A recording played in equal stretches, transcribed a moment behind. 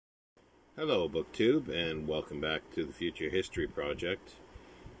Hello, BookTube, and welcome back to the Future History Project.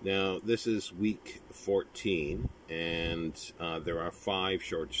 Now, this is week 14, and there are 5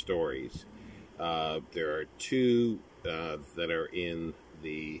 short stories. There are 2 that are in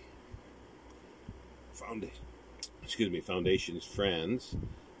the Foundation's Friends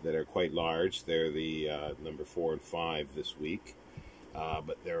that are quite large. They're the number 4 and 5 this week.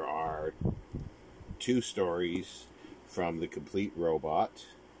 But there are 2 stories from The Complete Robot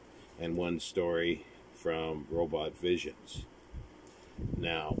and 1 story from Robot Visions.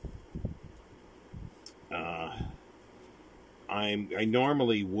 Now, I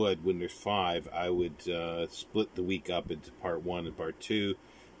normally would, when there's 5, I would split the week up into part 1 and part 2.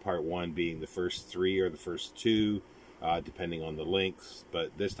 Part 1 being the first 3 or the first 2, depending on the lengths.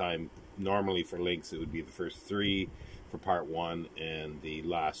 But this time, normally for lengths, it would be the first 3 for part 1 and the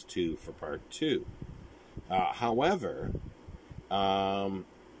last 2 for part 2. However,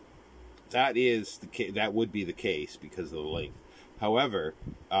 that would be the case because of the length. However,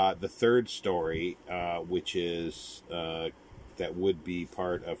 the 3rd story, which is that would be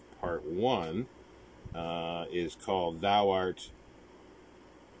part of part 1, is called "Thou Art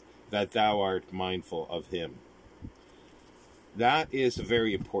Mindful of Him." That is a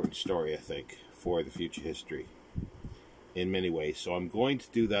very important story, I think, for the future history in many ways. So I'm going to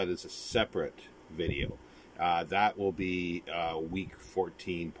do that as a separate video. That will be week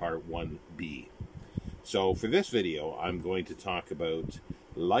 14, part 1B. So for this video, I'm going to talk about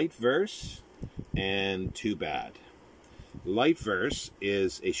Light Verse and Too Bad. Light Verse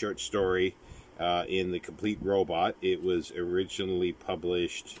is a short story in The Complete Robot. It was originally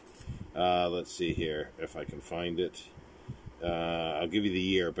published, let's see here if I can find it. I'll give you the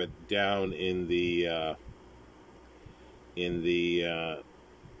year, but down in the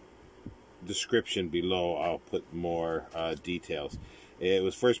description below, I'll put more details. It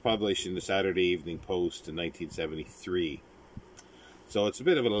was first published in the Saturday Evening Post in 1973. So it's a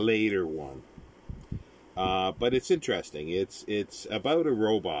bit of a later one. But it's interesting. It's about a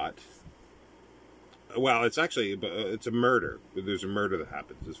robot. Well, it's a murder. There's a murder that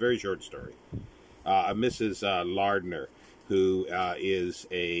happens. It's a very short story. Mrs. Lardner, who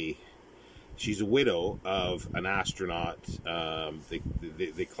she's a widow of an astronaut.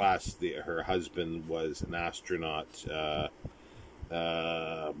 Her husband was an astronaut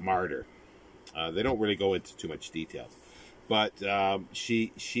martyr. They don't really go into too much detail. But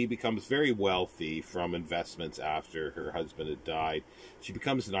she becomes very wealthy from investments after her husband had died. She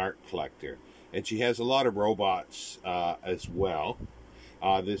becomes an art collector. And she has a lot of robots as well.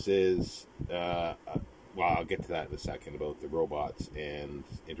 This is... well, I'll get to that in a second about the robots and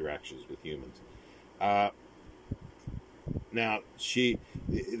interactions with humans. Now,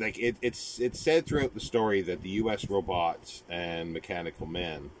 it's said throughout the story that the U.S. robots and mechanical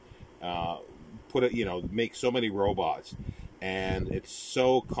men make so many robots, and it's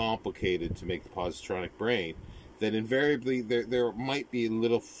so complicated to make the positronic brain that invariably there might be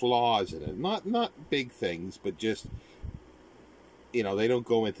little flaws in it. Not big things, but just, they don't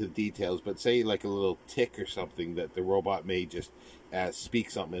go into the details, but say like a little tick or something that the robot may just speak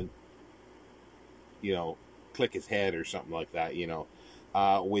something, click his head or something like that,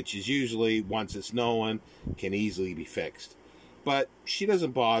 which is usually, once it's known, can easily be fixed. But she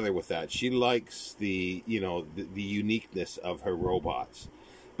doesn't bother with that. She likes the uniqueness of her robots.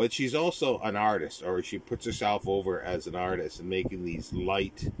 But she's also an artist, or she puts herself over as an artist and making these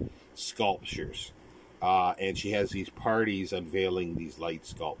light sculptures. And she has these parties unveiling these light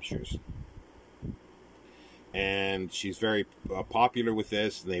sculptures. And she's very popular with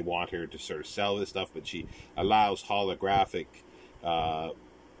this, and they want her to sort of sell this stuff, but she allows holographic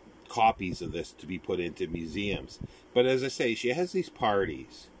copies of this to be put into museums. But as I say, she has these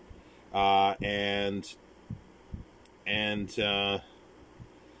parties, and at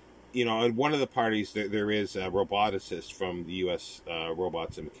one of the parties there is a roboticist from the U.S.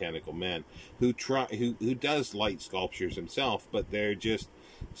 Robots and Mechanical Men who does light sculptures himself, but they're just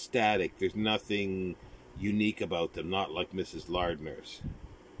static. There's nothing unique about them, not like Mrs. Lardner's.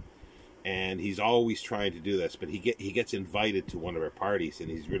 And he's always trying to do this, but he gets invited to one of her parties, and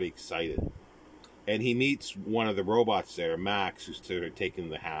he's really excited. And he meets one of the robots there, Max, who's sort of taking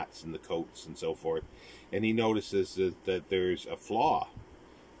the hats and the coats and so forth. And he notices that there's a flaw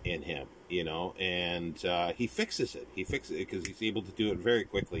in him, and he fixes it. He fixes it because he's able to do it very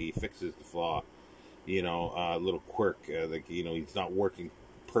quickly. He fixes the flaw, a little quirk, he's not working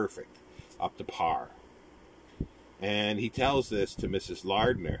perfect, up to par. And he tells this to Mrs.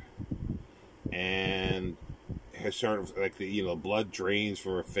 Lardner, and her sort of like blood drains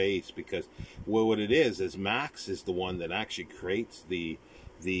from her face, because what it is Max is the one that actually creates the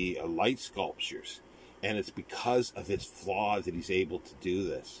the light sculptures, and it's because of his flaws that he's able to do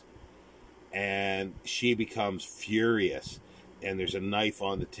this. And she becomes furious, and there's a knife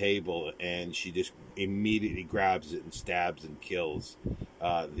on the table, and she just immediately grabs it and stabs and kills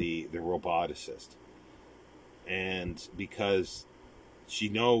the roboticist. And because she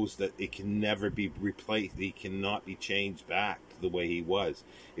knows that it can never be replaced, he cannot be changed back to the way he was.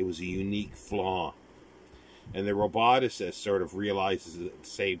 It was a unique flaw. And the roboticist sort of realizes it at the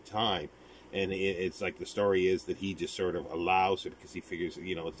same time. And it's like the story is that he just sort of allows it because he figures,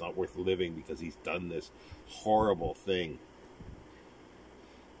 you know, it's not worth living because he's done this horrible thing.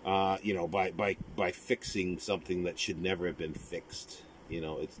 You know, by fixing something that should never have been fixed. You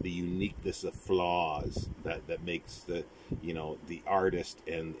know, it's the uniqueness of flaws that makes the, you know, the artist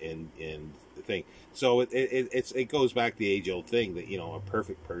and the thing. So it goes back to the age old thing that, you know, a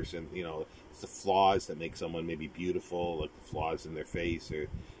perfect person, you know, it's the flaws that make someone maybe beautiful, like the flaws in their face, or,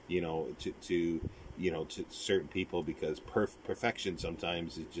 you know, to you know, to certain people, because perfection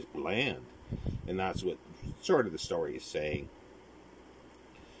sometimes is just bland, and that's what sort of the story is saying.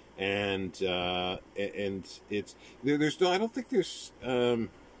 And it's there's no, I don't think there's I'm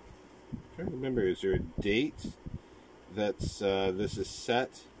trying to remember, is there a date that's this is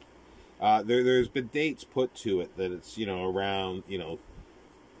set? There's been dates put to it that it's, you know, around, you know,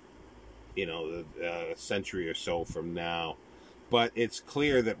 a century or so from now. But it's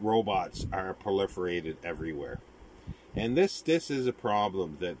clear that robots are proliferated everywhere, and this is a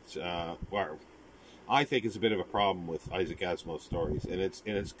problem that well, I think it's a bit of a problem with Isaac Asimov's stories, and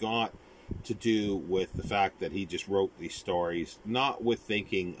it's got to do with the fact that he just wrote these stories not with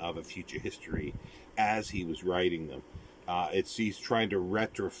thinking of a future history as he was writing them. He's trying to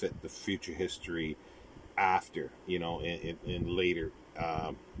retrofit the future history after, you know, in later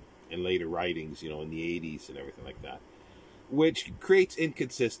writings, you know, in the 80s and everything like that, which creates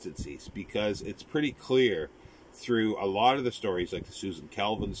inconsistencies, because it's pretty clear through a lot of the stories, like the Susan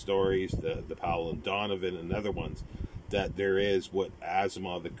Calvin stories, the Powell and Donovan and other ones, that there is what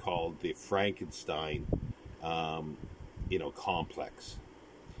Asimov had called the Frankenstein, you know, complex,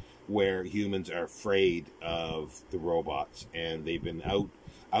 where humans are afraid of the robots, and they've been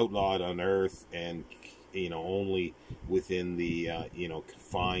outlawed on Earth, and, you know, only within the you know,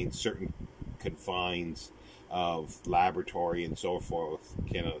 certain confines of laboratory and so forth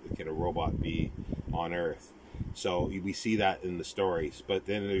can a robot be on Earth. So we see that in the stories. But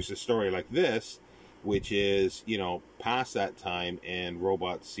then there's a story like this, which is, you know, past that time, and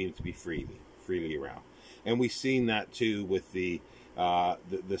robots seem to be freely around. And we've seen that too with the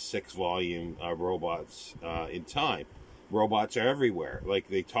 6-volume robots in time. Robots are everywhere. Like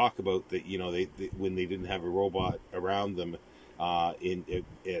they talk about that, you know, they when they didn't have a robot around them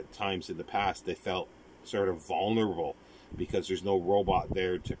at times in the past, they felt sort of vulnerable because there's no robot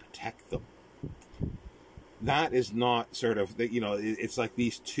there to protect them. That is not sort of, you know, it's like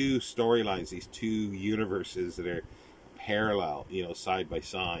these two storylines, these two universes that are parallel, you know, side by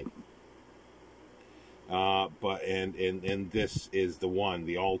side. But this is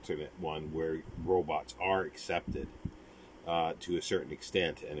the alternate one where robots are accepted to a certain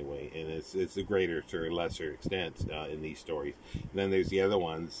extent, anyway, and it's a greater to a lesser extent in these stories. And then there's the other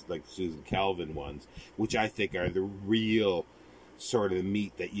ones, like the Susan Calvin ones, which I think are the real sort of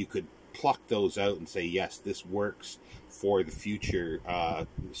meat that you could pluck those out and say, yes, this works for the future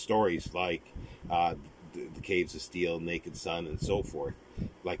stories, like the Caves of Steel, Naked Sun, and so forth.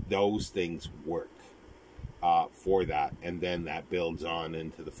 Like those things work for that, and then that builds on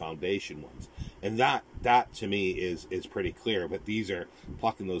into the foundation ones, and that to me is pretty clear. But these are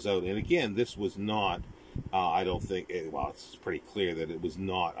plucking those out, and again, this was not I don't think it's pretty clear that it was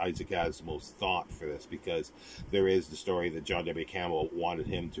not Isaac Asimov's thought for this, because there is the story that John W. Campbell wanted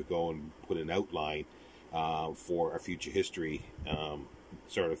him to go and put an outline for a future history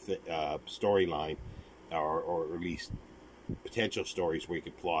sort of storyline, or at least potential stories where you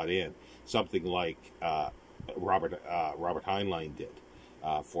could plot in something like Robert Heinlein did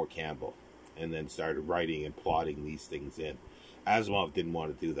for Campbell, and then started writing and plotting these things in. Asimov didn't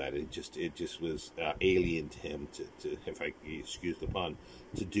want to do that. It just was alien to him to, if I excuse the pun,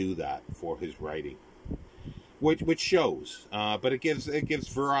 to do that for his writing, which shows. But it gives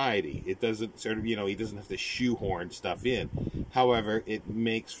variety. It doesn't sort of, you know, he doesn't have to shoehorn stuff in. However, it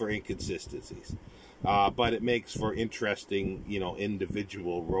makes for inconsistencies. But it makes for interesting, you know,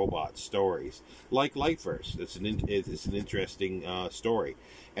 individual robot stories, like Lightverse. It's an interesting story,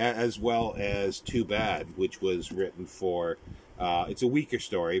 as well as Too Bad, which was written for. It's a weaker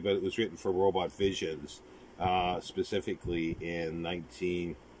story, but it was written for Robot Visions, specifically in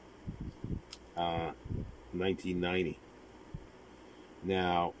 1990.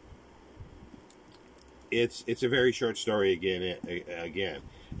 Now, it's a very short story again,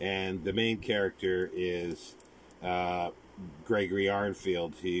 and the main character is Gregory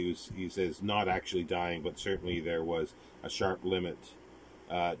Arnfield. He says not actually dying, but certainly there was a sharp limit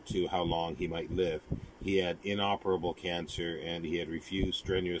to how long he might live. He had inoperable cancer, and he had refused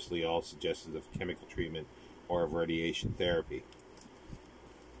strenuously all suggestions of chemical treatment or of radiation therapy.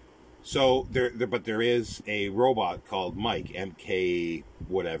 So but there is a robot called Mike, MK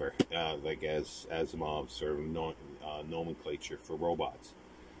whatever, like as Asimov's sort of nomenclature for robots.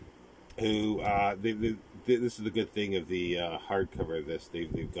 Who this is the good thing of the hardcover of this.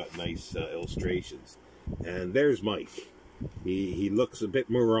 They've got nice illustrations, and there's Mike. He looks a bit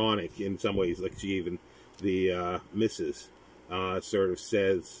moronic in some ways, like even the missus sort of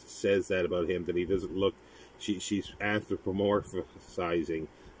says that about him, that he doesn't look. She's anthropomorphizing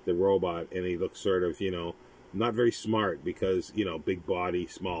the robot, and he looks sort of, not very smart because, big body,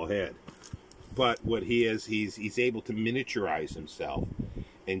 small head. But what he is, he's able to miniaturize himself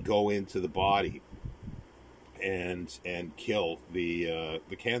and go into the body and kill the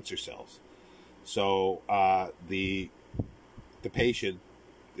cancer cells. So the patient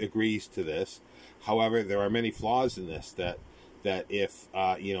agrees to this. However, there are many flaws in this that if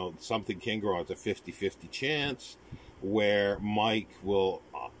something can grow, it's a 50-50 chance where Mike will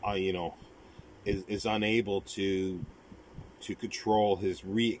is unable to control his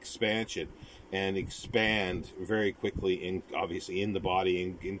re-expansion and expand very quickly obviously in the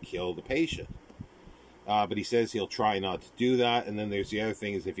body and kill the patient. But he says he'll try not to do that. And then there's the other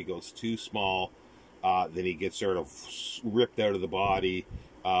thing is if he goes too small, then he gets sort of ripped out of the body,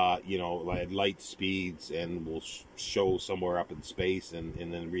 at light speeds, and will show somewhere up in space and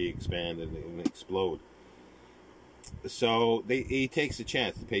then re-expand and explode. So he takes the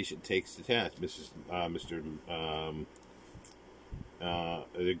chance. The patient takes the chance.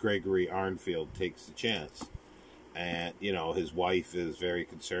 Gregory Arnfield takes the chance, and his wife is very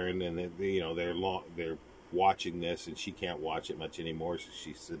concerned, and they're watching this, and she can't watch it much anymore, so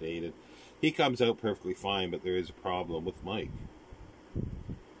she's sedated. He comes out perfectly fine, but there is a problem with Mike.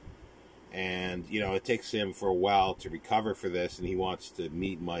 And, it takes him for a while to recover for this, and he wants to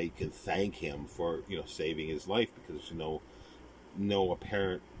meet Mike and thank him for, saving his life, because there's no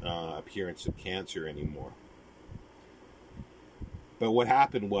apparent appearance of cancer anymore. But what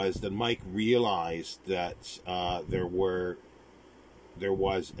happened was that Mike realized that there was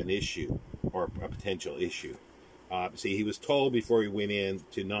an issue, or a potential issue. See, he was told before he went in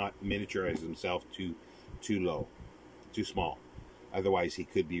to not miniaturize himself too small. Otherwise, he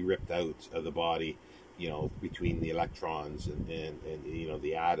could be ripped out of the body, between the electrons and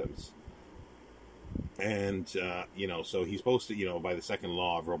the atoms. And, so he's supposed to, by the second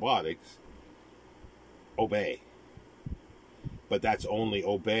law of robotics, obey. But that's only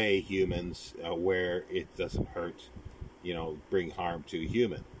obey humans where it doesn't hurt, bring harm to a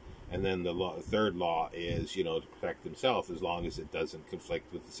human. And then the third law is, to protect himself as long as it doesn't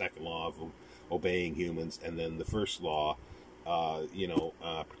conflict with the second law of obeying humans. And then the first law,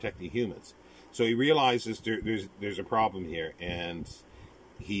 protecting humans. So he realizes there's a problem here, and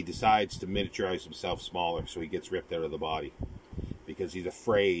he decides to miniaturize himself smaller, so he gets ripped out of the body because he's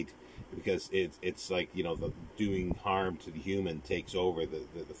afraid, because it's like, the doing harm to the human takes over,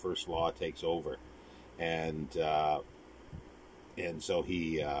 the first law takes over, and so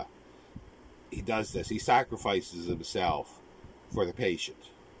he does this. He sacrifices himself for the patient.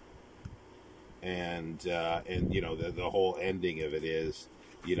 And the whole ending of it is,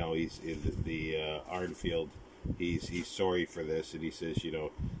 he's the Arnfield. He's sorry for this, and he says,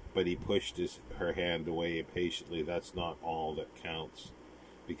 but he pushed her hand away impatiently. That's not all that counts,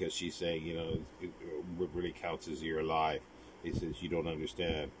 because she's saying, what really counts is you're alive. He says, you don't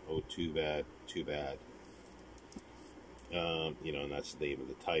understand. Oh, too bad, too bad. And that's the name of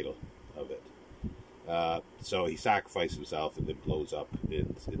the title of it. So he sacrificed himself and then blows up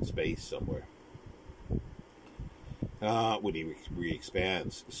in space somewhere. When he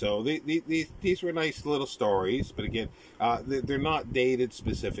re-expands. So these were nice little stories, but again, they're not dated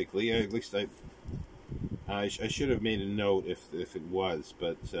specifically. At least I should have made a note if it was,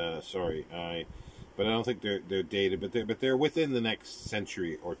 but sorry, but I don't think they're dated. But they're within the next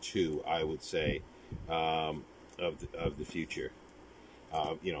century or two, I would say, of the future.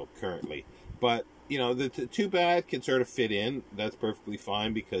 Currently, but the too bad can sort of fit in. That's perfectly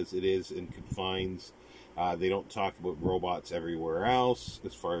fine because it is in confines. They don't talk about robots everywhere else,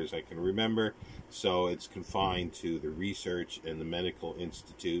 as far as I can remember. So it's confined to the research and the medical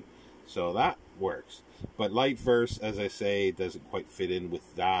institute. So that works. But Lightverse, as I say, doesn't quite fit in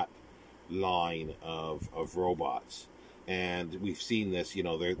with that line of robots. And we've seen this,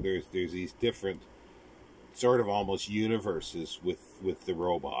 there's these different sort of almost universes with the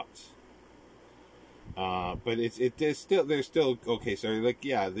robots. But there's still okay. So like,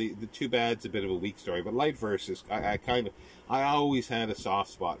 yeah, the Too Bad's a bit of a weak story, but Lightverse is I always had a soft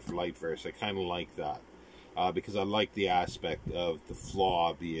spot for Lightverse. I kind of like that because I like the aspect of the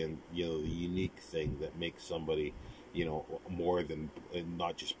flaw being the unique thing that makes somebody more than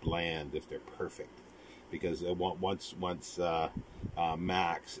not just bland if they're perfect. Because once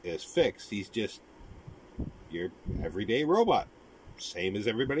Max is fixed, he's just your everyday robot, same as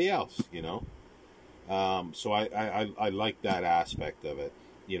everybody else, So I like that aspect of it.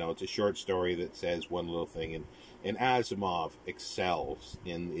 It's a short story that says one little thing, and Asimov excels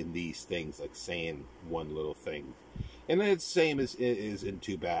in these things, like saying one little thing. And it's the same as in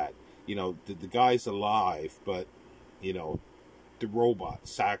Too Bad. The guy's alive, but, the robot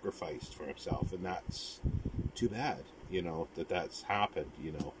sacrificed for himself, and that's too bad, that's happened,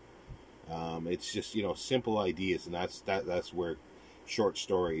 It's just, simple ideas, and that's where short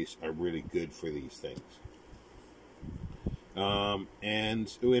stories are really good for these things.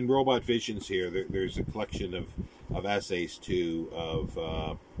 And in Robot Visions here, there's a collection of essays too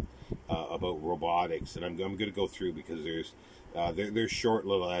about robotics, and I'm going to go through because there's short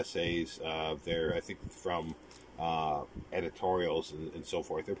little essays. They're, I think, from editorials and so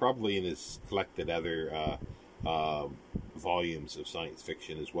forth. They're probably in his collected other volumes of science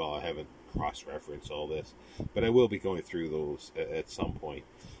fiction as well. I haven't cross-referenced all this, but I will be going through those at some point.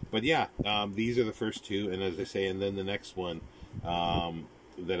 But yeah, these are the first two, and as I say, and then the next one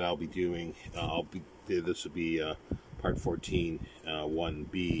that I'll be doing, this will be part 14,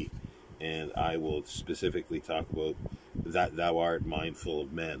 1B, and I will specifically talk about That Thou Art Mindful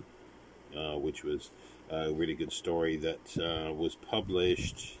of Men, which was a really good story that was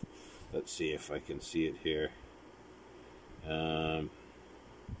published. Let's see if I can see it here.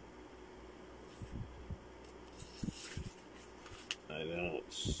 I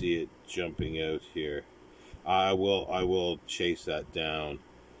don't see it jumping out here. I will chase that down.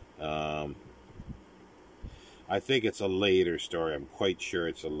 I think it's a later story. I'm quite sure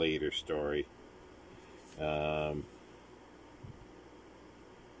it's a later story. Yeah,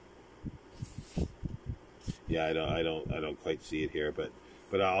 I don't quite see it here, but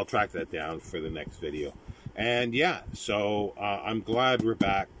I'll track that down for the next video. And yeah, so I'm glad we're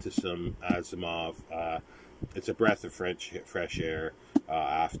back to some Asimov. It's a breath of fresh air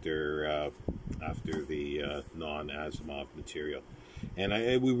after the non-Asimov material, and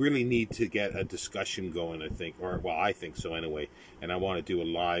we really need to get a discussion going. I think, I think so anyway. And I want to do a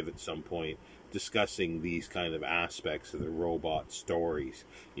live at some point discussing these kind of aspects of the robot stories.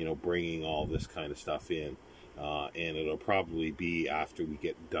 Bringing all this kind of stuff in, and it'll probably be after we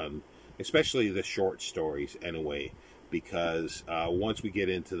get done, especially the short stories anyway. Because once we get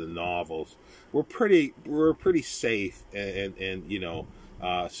into the novels, we're pretty safe and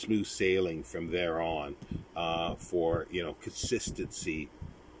smooth sailing from there on for consistency,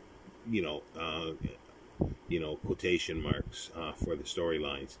 quotation marks for the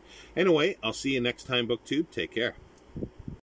storylines. Anyway, I'll see you next time, BookTube. Take care.